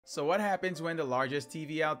So what happens when the largest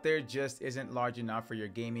TV out there just isn't large enough for your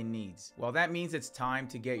gaming needs? Well, that means it's time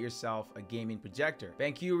to get yourself a gaming projector.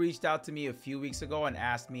 BenQ reached out to me a few weeks ago and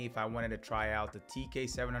asked me if I wanted to try out the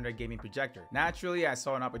TK700 gaming projector. Naturally, I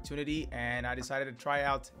saw an opportunity and I decided to try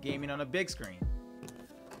out gaming on a big screen.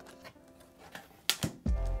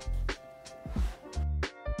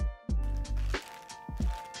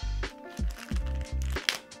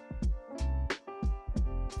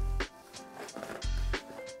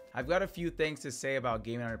 I've got a few things to say about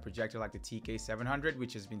gaming on a projector like the TK700,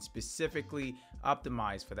 which has been specifically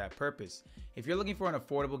optimized for that purpose. If you're looking for an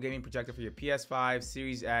affordable gaming projector for your PS5,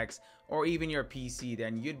 Series X, or even your PC,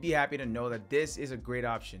 then you'd be happy to know that this is a great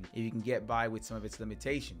option if you can get by with some of its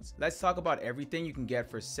limitations. Let's talk about everything you can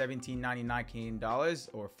get for $17.99 Canadian dollars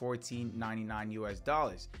or $14.99 US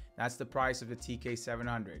dollars. That's the price of the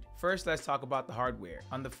TK700. First, let's talk about the hardware.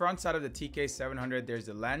 On the front side of the TK700, there's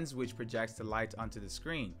the lens which projects the light onto the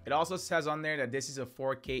screen. It also says on there that this is a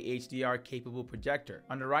 4K HDR capable projector.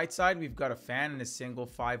 On the right side, we've got a fan and a single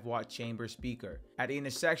 5-watt chamber speaker. At the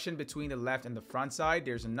intersection between the left and the front side,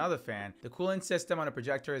 there's another fan. The cooling system on a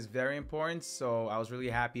projector is very important, so I was really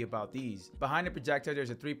happy about these. Behind the projector,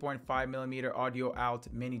 there's a 3.5mm audio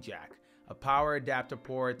out mini jack, a power adapter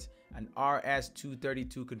port, an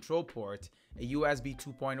RS-232 control port, a USB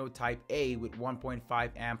 2.0 Type A with 1.5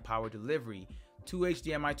 amp power delivery, 2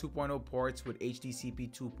 HDMI 2.0 ports with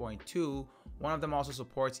HDCP 2.2, one of them also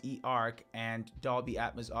supports eARC and Dolby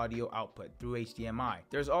Atmos audio output through HDMI.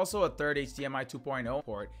 There's also a third HDMI 2.0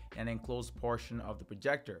 port and an enclosed portion of the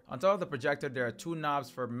projector. On top of the projector, there are 2 knobs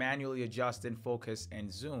for manually adjusting focus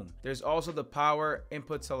and zoom. There's also the power,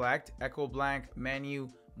 input select, echo blank, menu,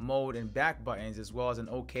 mode and back buttons, as well as an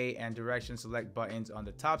OK and direction select buttons on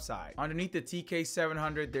the top side. Underneath the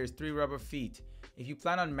TK700, there's 3 rubber feet. If you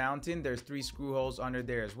plan on mounting, there's 3 screw holes under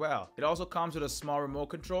there as well. It also comes with a small remote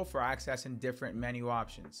control for accessing different menu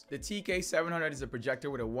options. The TK700 is a projector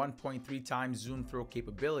with a 1.3 times zoom throw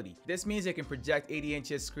capability. This means it can project 80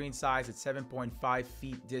 inches screen size at 7.5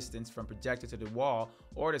 feet distance from projector to the wall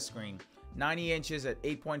or the screen, 90 inches at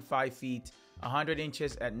 8.5 feet, 100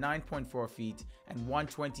 inches at 9.4 feet, and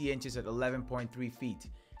 120 inches at 11.3 feet.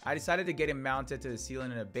 I decided to get it mounted to the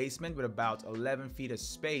ceiling in a basement with about 11 feet of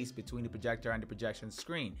space between the projector and the projection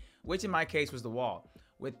screen, which in my case was the wall.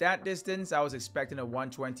 With that distance, I was expecting a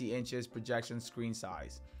 120 inches projection screen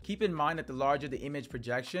size. Keep in mind that the larger the image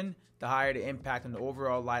projection, the higher the impact on the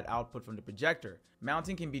overall light output from the projector.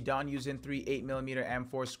 Mounting can be done using 3 8mm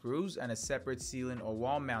M4 screws and a separate ceiling or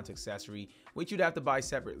wall mount accessory, which you'd have to buy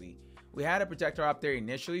separately. We had a projector up there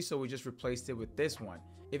initially, so we just replaced it with this one.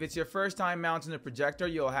 If it's your first time mounting a projector,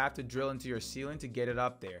 you'll have to drill into your ceiling to get it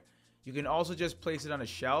up there. You can also just place it on a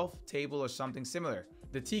shelf, table, or something similar.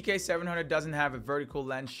 The TK700 doesn't have a vertical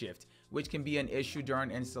lens shift, which can be an issue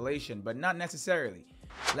during installation, but not necessarily.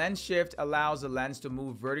 Lens shift allows the lens to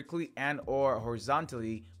move vertically and/or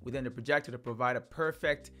horizontally within the projector to provide a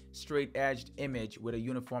perfect straight-edged image with a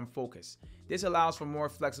uniform focus. This allows for more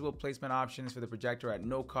flexible placement options for the projector at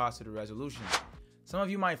no cost to the resolution. Some of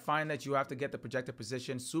you might find that you have to get the projector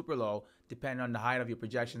position super low depending on the height of your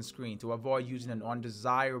projection screen to avoid using an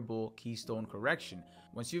undesirable keystone correction.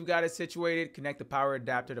 Once you've got it situated, connect the power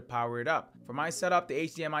adapter to power it up. For my setup, the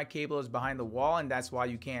HDMI cable is behind the wall, and that's why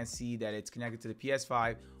you can't see that it's connected to the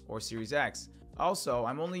PS5 or Series X. Also,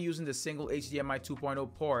 I'm only using the single HDMI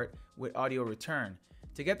 2.0 port with audio return.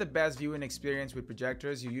 To get the best viewing experience with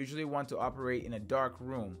projectors, you usually want to operate in a dark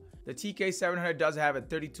room. The TK700 does have a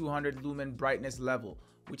 3200 lumen brightness level,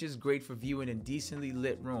 which is great for viewing in decently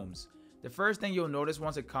lit rooms. The first thing you'll notice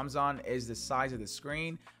once it comes on is the size of the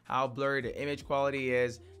screen, how blurry the image quality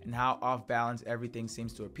is, and how off balance everything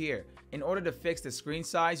seems to appear. In order to fix the screen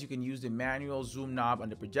size, you can use the manual zoom knob on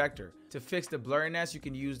the projector. To fix the blurriness, you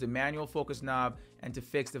can use the manual focus knob, and to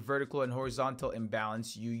fix the vertical and horizontal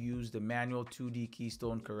imbalance, you use the manual 2D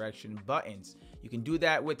keystone correction buttons. You can do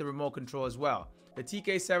that with the remote control as well. The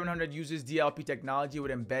TK700 uses DLP technology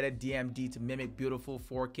with embedded DMD to mimic beautiful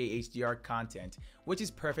 4K HDR content, which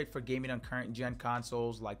is perfect for gaming on current gen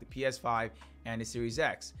consoles like the PS5 and the Series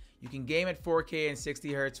X. You can game at 4K and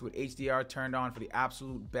 60Hz with HDR turned on for the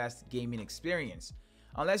absolute best gaming experience.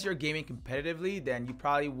 Unless you're gaming competitively, then you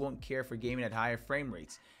probably won't care for gaming at higher frame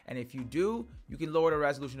rates. And if you do, you can lower the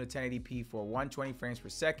resolution to 1080p for 120 frames per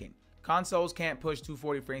second. Consoles can't push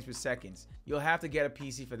 240 frames per second. You'll have to get a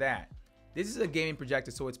PC for that. This is a gaming projector,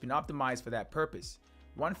 so it's been optimized for that purpose.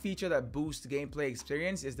 One feature that boosts gameplay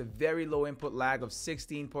experience is the very low input lag of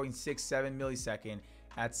 16.67 milliseconds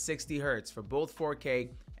at 60 Hz for both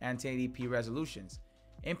 4K and 1080p resolutions.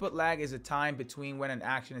 Input lag is the time between when an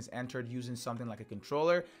action is entered using something like a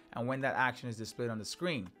controller and when that action is displayed on the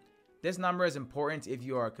screen. This number is important if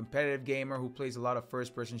you are a competitive gamer who plays a lot of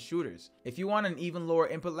first-person shooters. If you want an even lower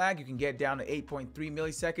input lag, you can get down to 8.3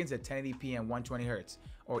 milliseconds at 1080p and 120Hz,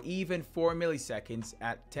 or even 4 milliseconds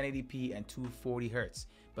at 1080p and 240Hz.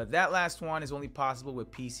 But that last one is only possible with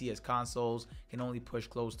PC, as consoles can only push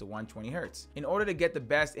close to 120Hz. In order to get the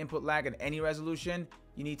best input lag at any resolution,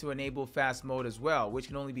 you need to enable fast mode as well, which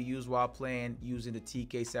can only be used while playing using the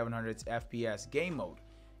TK700's FPS game mode.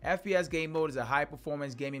 FPS game mode is a high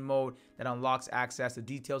performance gaming mode that unlocks access to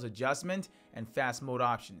details adjustment and fast mode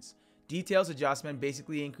options. Details adjustment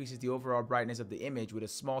basically increases the overall brightness of the image with a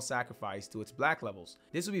small sacrifice to its black levels.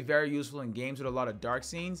 This will be very useful in games with a lot of dark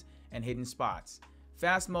scenes and hidden spots.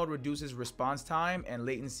 Fast mode reduces response time and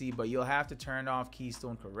latency, but you'll have to turn off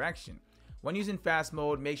keystone correction. When using fast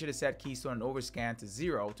mode, make sure to set keystone and overscan to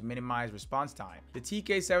 0 to minimize response time. The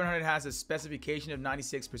TK700 has a specification of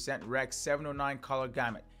 96% Rec 709 color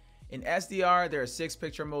gamut. In SDR, there are 6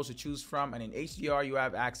 picture modes to choose from, and in HDR, you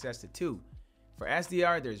have access to 2. For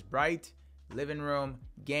SDR, there's Bright, Living Room,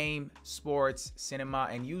 Game, Sports, Cinema,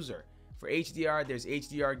 and User. For HDR, there's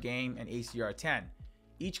HDR Game and HDR10.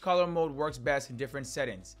 Each color mode works best in different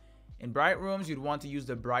settings. In bright rooms, you'd want to use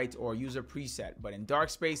the Bright or User preset, but in dark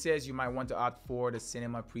spaces, you might want to opt for the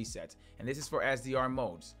Cinema preset, and this is for SDR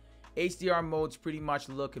modes. HDR modes pretty much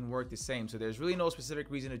look and work the same, so there's really no specific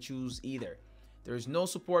reason to choose either. There is no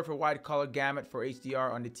support for wide color gamut for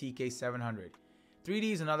HDR on the TK700.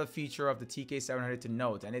 3D is another feature of the TK700 to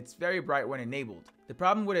note, and it's very bright when enabled. The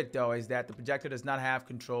problem with it though is that the projector does not have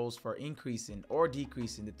controls for increasing or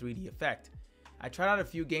decreasing the 3D effect. I tried out a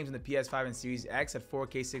few games on the PS5 and Series X at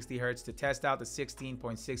 4K 60Hz to test out the 16.67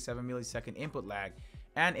 millisecond input lag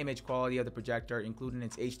and image quality of the projector, including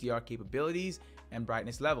its HDR capabilities and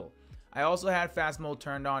brightness level. I also had fast mode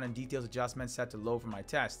turned on and details adjustment set to low for my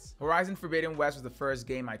tests. Horizon Forbidden West was the first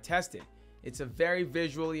game I tested. It's a very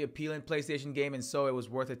visually appealing PlayStation game, and so it was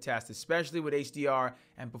worth a test, especially with HDR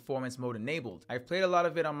and performance mode enabled. I've played a lot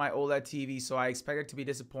of it on my OLED TV, so I expected to be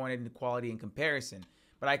disappointed in the quality in comparison.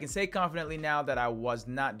 But I can say confidently now that I was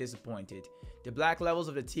not disappointed. The black levels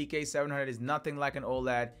of the TK700 is nothing like an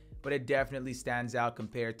OLED, but it definitely stands out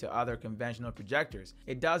compared to other conventional projectors.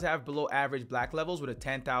 It does have below average black levels with a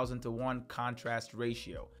 10,000 to 1 contrast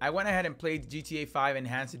ratio. I went ahead and played GTA 5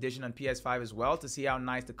 Enhanced Edition on PS5 as well to see how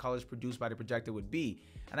nice the colors produced by the projector would be,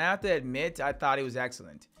 and I have to admit I thought it was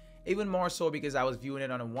excellent. Even more so because I was viewing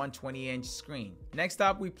it on a 120-inch screen. Next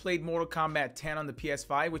up, we played Mortal Kombat 10 on the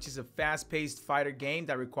PS5, which is a fast-paced fighter game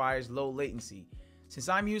that requires low latency. Since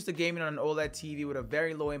I'm used to gaming on an OLED TV with a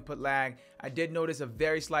very low input lag, I did notice a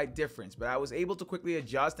very slight difference, but I was able to quickly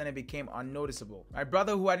adjust and it became unnoticeable. My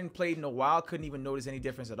brother, who hadn't played in a while, couldn't even notice any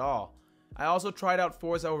difference at all. I also tried out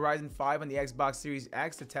Forza Horizon 5 on the Xbox Series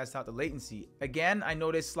X to test out the latency. Again, I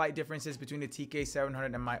noticed slight differences between the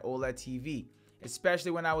TK700 and my OLED TV,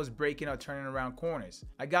 especially when I was braking or turning around corners.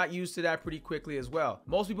 I got used to that pretty quickly as well.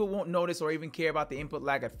 Most people won't notice or even care about the input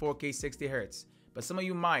lag at 4K 60Hz. But some of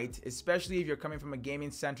you might, especially if you're coming from a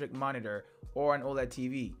gaming-centric monitor or an OLED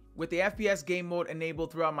TV. With the FPS game mode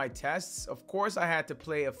enabled throughout my tests, of course I had to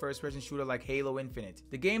play a first-person shooter like Halo Infinite.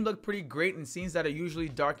 The game looked pretty great, and scenes that are usually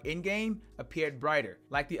dark in-game appeared brighter.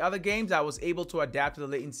 Like the other games, I was able to adapt to the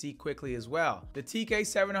latency quickly as well. The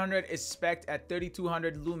TK700 is spec'd at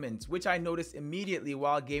 3200 lumens, which I noticed immediately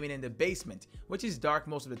while gaming in the basement, which is dark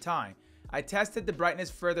most of the time. I tested the brightness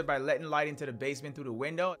further by letting light into the basement through the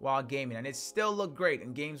window while gaming, and it still looked great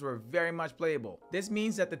and games were very much playable. This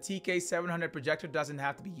means that the TK700 projector doesn't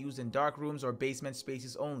have to be used in dark rooms or basement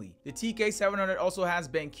spaces only. The TK700 also has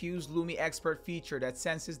BenQ's Lumi Expert feature that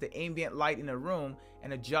senses the ambient light in a room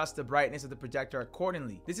and adjusts the brightness of the projector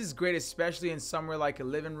accordingly. This is great especially in somewhere like a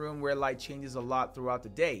living room where light changes a lot throughout the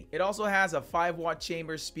day. It also has a 5-watt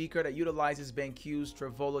chamber speaker that utilizes BenQ's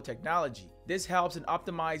Trevolo technology. This helps in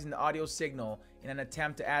optimizing the audio signal in an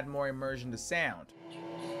attempt to add more immersion to sound.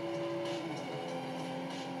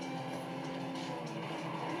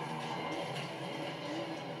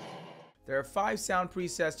 There are 5 sound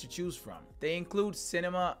presets to choose from. They include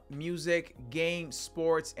Cinema, Music, Game,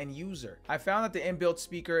 Sports, and User. I found that the inbuilt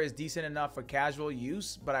speaker is decent enough for casual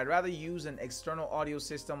use, but I'd rather use an external audio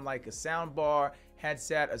system like a soundbar,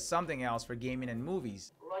 headset, or something else for gaming and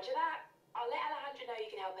movies. Roger that. I'll let Alejandra know you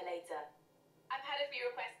can help her later. I've had a few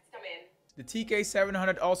requests come in. The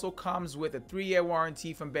TK700 also comes with a 3-year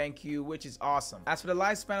warranty from BenQ, which is awesome. As for the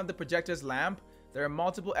lifespan of the projector's lamp, there are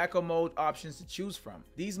multiple echo mode options to choose from.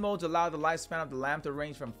 These modes allow the lifespan of the lamp to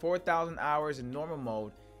range from 4,000 hours in normal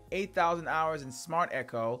mode, 8,000 hours in smart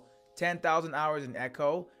echo, 10,000 hours in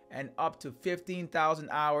echo, and up to 15,000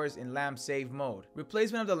 hours in lamp save mode.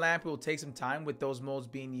 Replacement of the lamp will take some time with those modes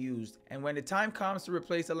being used, and when the time comes to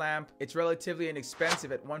replace the lamp, it's relatively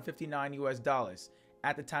inexpensive at $159 US,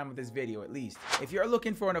 at the time of this video at least. If you're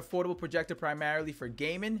looking for an affordable projector primarily for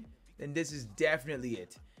gaming, then this is definitely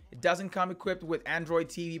it. It doesn't come equipped with Android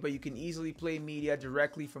TV, but you can easily play media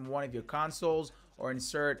directly from one of your consoles or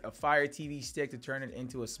insert a Fire TV stick to turn it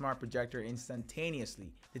into a smart projector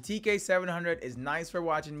instantaneously. The TK700 is nice for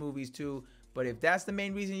watching movies too, but if that's the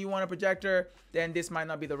main reason you want a projector, then this might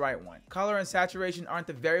not be the right one. Color and saturation aren't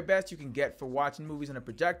the very best you can get for watching movies on a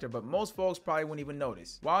projector, but most folks probably wouldn't even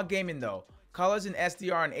notice. While gaming though, colors in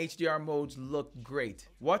SDR and HDR modes look great.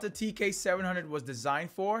 What the TK700 was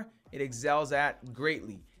designed for, it excels at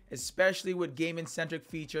greatly, especially with gaming-centric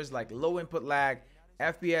features like low input lag,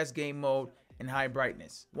 FPS game mode, and high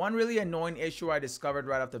brightness. One really annoying issue I discovered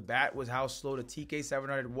right off the bat was how slow the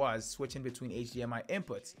TK700 was switching between HDMI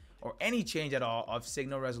inputs, or any change at all of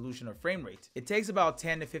signal resolution or frame rate. It takes about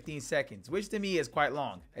 10 to 15 seconds, which to me is quite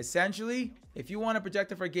long. Essentially, if you want a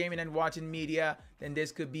projector for gaming and watching media, then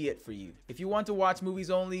this could be it for you. If you want to watch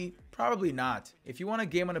movies only, probably not. If you want to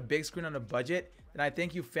game on a big screen on a budget, then I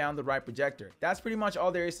think you found the right projector. That's pretty much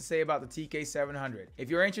all there is to say about the TK700. If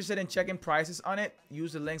you're interested in checking prices on it,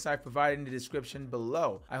 use the links I've provided in the description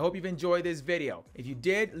below. I hope you've enjoyed this video. If you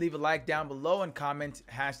did, leave a like down below and comment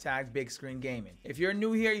 #BigScreenGaming. If you're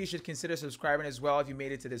new here, you should consider subscribing as well if you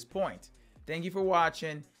made it to this point. Thank you for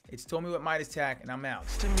watching. It's Tommy with Midas Tech, and I'm out.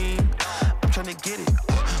 To me, I'm trying to get it,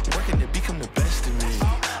 working to become the best of me.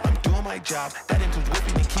 I'm doing my job, that includes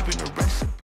whipping and keeping the rest.